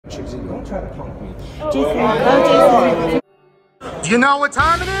Jason, don't try to punk me. Jason, oh Jason. Do you know what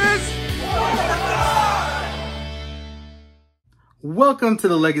time it is? Welcome to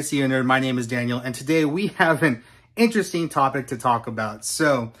the Legacy of Nerd. My name is Daniel, and today we have an interesting topic to talk about.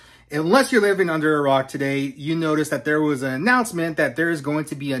 So, unless you're living under a rock today, you noticed that there was an announcement that there is going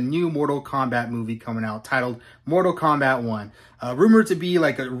to be a new Mortal Kombat movie coming out titled Mortal Kombat 1. Rumored to be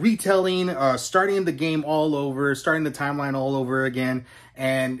like a retelling, starting the game all over, starting the timeline all over again,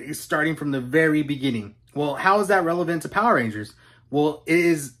 and starting from the very beginning. Well, how is that relevant to Power Rangers? Well, it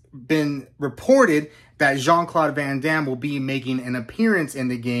has been reported that Jean Claude Van Damme will be making an appearance in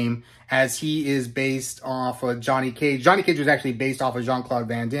the game, as he is based off of Johnny Cage. Johnny Cage was actually based off of Jean Claude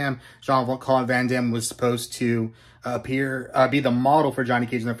Van Damme. Jean Claude Van Damme was supposed to be the model for Johnny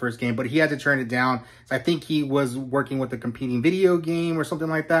Cage in the first game, but he had to turn it down. So I think he was working with a competing video game or something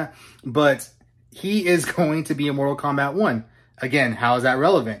like that. But he is going to be in Mortal Kombat 1. Again, how is that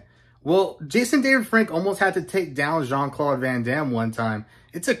relevant? Well, Jason David Frank almost had to take down Jean Claude Van Damme one time.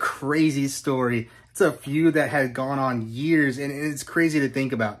 It's a crazy story. It's a feud that had gone on years, and it's crazy to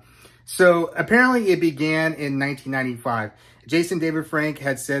think about. So apparently it began in 1995. Jason David Frank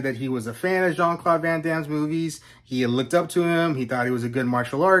had said that he was a fan of Jean Claude Van Damme's movies. He had looked up to him. He thought he was a good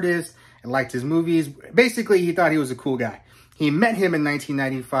martial artist and liked his movies. Basically, he thought he was a cool guy. He met him in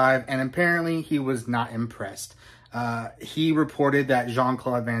 1995, and apparently he was not impressed. He reported that Jean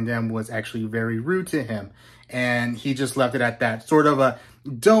Claude Van Damme was actually very rude to him, and he just left it at that. Sort of a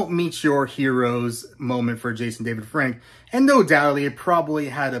don't meet your heroes moment for Jason David Frank. And no doubtly, it probably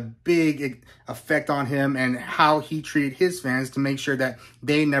had a big effect on him and how he treated his fans to make sure that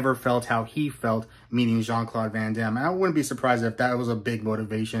they never felt how he felt, meaning Jean Claude Van Damme. And I wouldn't be surprised if that was a big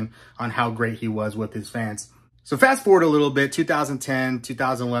motivation on how great he was with his fans. So fast forward a little bit, 2010,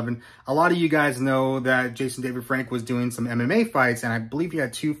 2011, a lot of you guys know that Jason David Frank was doing some MMA fights, and I believe he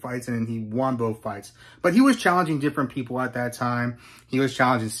had 2 fights and he won both fights. But he was challenging different people at that time. He was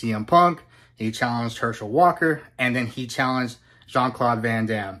challenging CM Punk, he challenged Herschel Walker, and then he challenged Jean Claude Van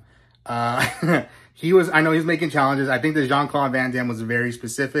Damme. I know he's making challenges. I think that Jean Claude Van Damme was very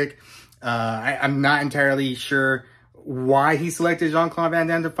specific. I'm not entirely sure why he selected Jean Claude Van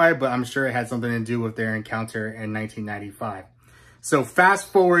Damme to fight, but I'm sure it had something to do with their encounter in 1995. So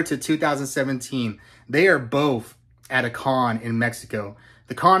fast forward to 2017. They are both at a con in Mexico.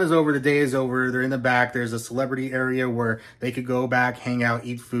 The con is over, the day is over, they're in the back, there's a celebrity area where they could go back, hang out,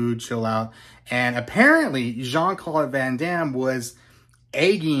 eat food, chill out. And apparently Jean Claude Van Damme was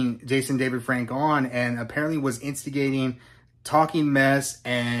egging Jason David Frank on, and apparently was instigating, talking mess,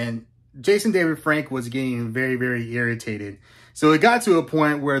 and Jason David Frank was getting very, very irritated. So it got to a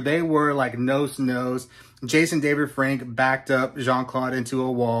point where they were like nose to nose. Jason David Frank backed up Jean-Claude into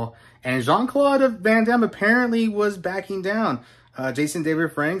a wall, and Jean-Claude Van Damme apparently was backing down. Jason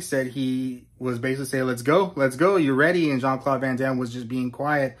David Frank said he was basically saying, let's go, you're ready. And Jean-Claude Van Damme was just being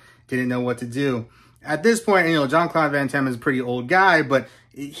quiet, didn't know what to do. At this point, you know, Jean-Claude Van Damme is a pretty old guy, but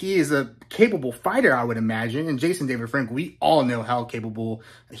he is a capable fighter, I would imagine. And Jason David Frank, we all know how capable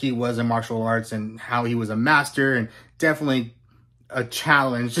he was in martial arts and how he was a master, and definitely a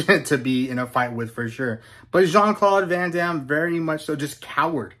challenge to be in a fight with for sure. But Jean-Claude Van Damme very much so just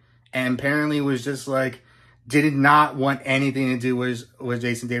cowered, and apparently was just like, did not want anything to do with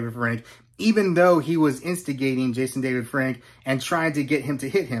Jason David Frank, even though he was instigating Jason David Frank and trying to get him to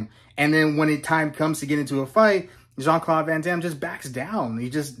hit him. And then when time comes to get into a fight, Jean-Claude Van Damme just backs down. He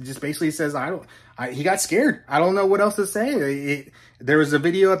just basically says, he got scared. I don't know what else to say. There was a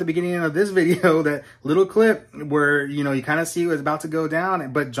video at the beginning of this video, that little clip where, you know, you kind of see what's about to go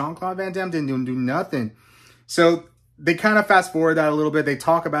down, but Jean-Claude Van Damme didn't do nothing. So they kind of fast forward that a little bit. They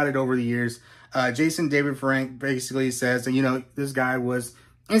talk about it over the years. Jason David Frank basically says that, you know, this guy was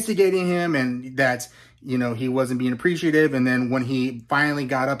instigating him and that, you know, he wasn't being appreciative. And then when he finally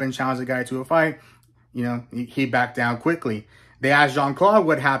got up and challenged the guy to a fight, you know, he backed down quickly. They asked Jean-Claude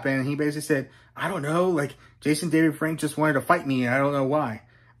what happened, and he basically said, I don't know, like, Jason David Frank just wanted to fight me, and I don't know why.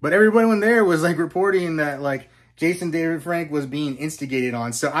 But everyone there was, like, reporting that, like, Jason David Frank was being instigated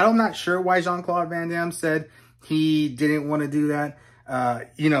on. So I'm not sure why Jean-Claude Van Damme said he didn't want to do that.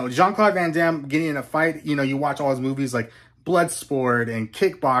 You know, Jean-Claude Van Damme getting in a fight, you know, you watch all his movies like Bloodsport and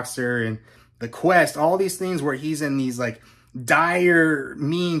Kickboxer and The Quest, all these things where he's in these, like, dire,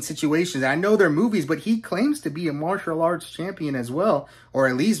 mean situations. I know they're movies, but he claims to be a martial arts champion as well, or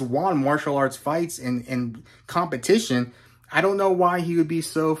at least won martial arts fights in competition. I don't know why he would be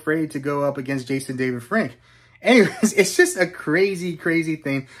so afraid to go up against Jason David Frank. Anyways, it's just a crazy, crazy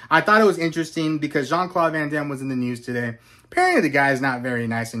thing. I thought it was interesting because Jean Claude Van Damme was in the news today. Apparently, the guy is not very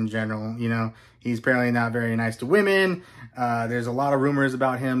nice in general. You know, he's apparently not very nice to women. There's a lot of rumors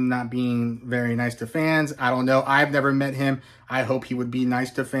about him not being very nice to fans. I don't know. I've never met him. I hope he would be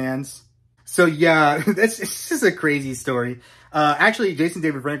nice to fans. So yeah, it's just a crazy story. Actually, Jason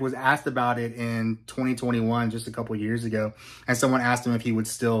David Frank was asked about it in 2021, just a couple years ago. And someone asked him if he would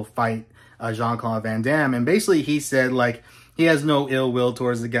still fight Jean Claude Van Damme. And basically he said, like, he has no ill will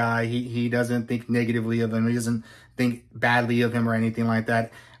towards the guy. He doesn't think negatively of him. He doesn't think badly of him or anything like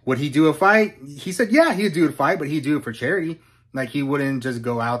that. Would he do a fight? He said, yeah, he'd do a fight, but he'd do it for charity. Like, he wouldn't just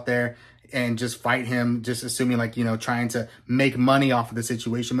go out there and just fight him, just assuming, like, you know, trying to make money off of the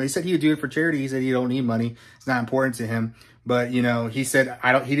situation. But he said he would do it for charity. He said he don't need money. It's not important to him. But, you know, he said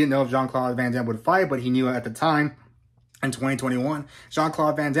he didn't know if Jean Claude Van Damme would fight, but he knew at the time in 2021, Jean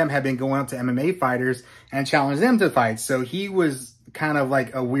Claude Van Damme had been going up to MMA fighters and challenged them to fight. So he was kind of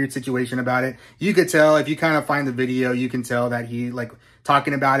like a weird situation about it. You could tell, if you kind of find the video, you can tell that he, like,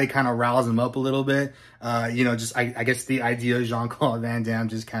 talking about it kind of riles him up a little bit. You know, just, I guess the idea of Jean Claude Van Damme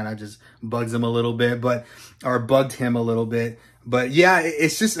just kind of just bugs him a little bit, or bugged him a little bit. But yeah,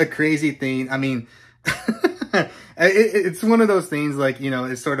 it's just a crazy thing. I mean, it's one of those things, like, you know,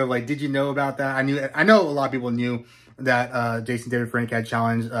 it's sort of like, did you know about that? I know a lot of people knew that Jason David Frank had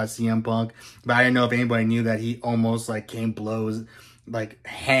challenged CM Punk, but I didn't know if anybody knew that he almost, like, came blows, like,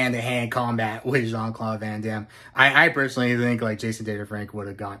 hand-to-hand combat with Jean Claude Van Damme. I personally think, like, Jason David Frank would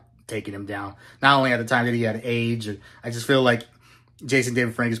have taken him down. Not only at the time that he had age, I just feel like Jason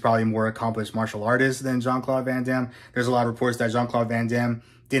David Frank is probably a more accomplished martial artist than Jean Claude Van Damme. There's a lot of reports that Jean Claude Van Damme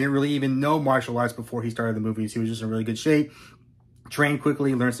didn't really even know martial arts before he started the movies. He was just in really good shape, trained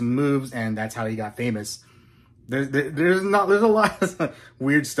quickly, learned some moves, and that's how he got famous. There's a lot of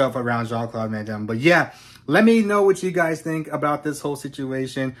weird stuff around Jean Claude Van Damme. But yeah, let me know what you guys think about this whole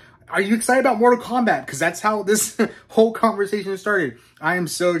situation. Are you excited about Mortal Kombat? Because that's how this whole conversation started. I am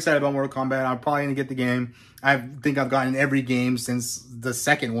so excited about Mortal Kombat. I'm probably going to get the game. I think I've gotten every game since the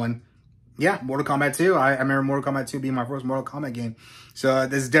second one. Yeah, Mortal Kombat 2. I remember Mortal Kombat 2 being my first Mortal Kombat game. So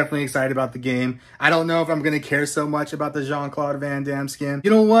this is definitely excited about the game. I don't know if I'm going to care so much about the Jean Claude Van Damme skin. You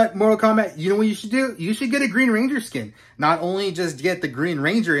know what, Mortal Kombat, you know what you should do? You should get a Green Ranger skin. Not only just get the Green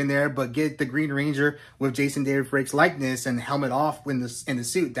Ranger in there, but get the Green Ranger with Jason David Frank's likeness and helmet off in the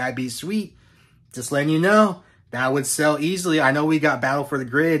suit. That'd be sweet. Just letting you know, that would sell easily. I know we got Battle for the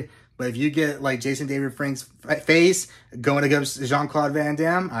Grid, but if you get, like, Jason David Frank's face going against Jean Claude Van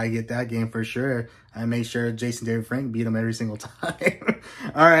Damme, I get that game for sure. I make sure Jason David Frank beat him every single time.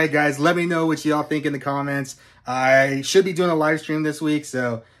 All right, guys, let me know what y'all think in the comments. I should be doing a live stream this week,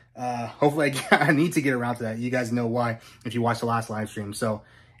 so hopefully I need to get around to that. You guys know why if you watched the last live stream. So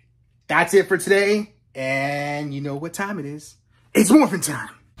that's it for today, and you know what time it is. It's morphin'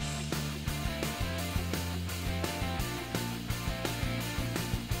 time.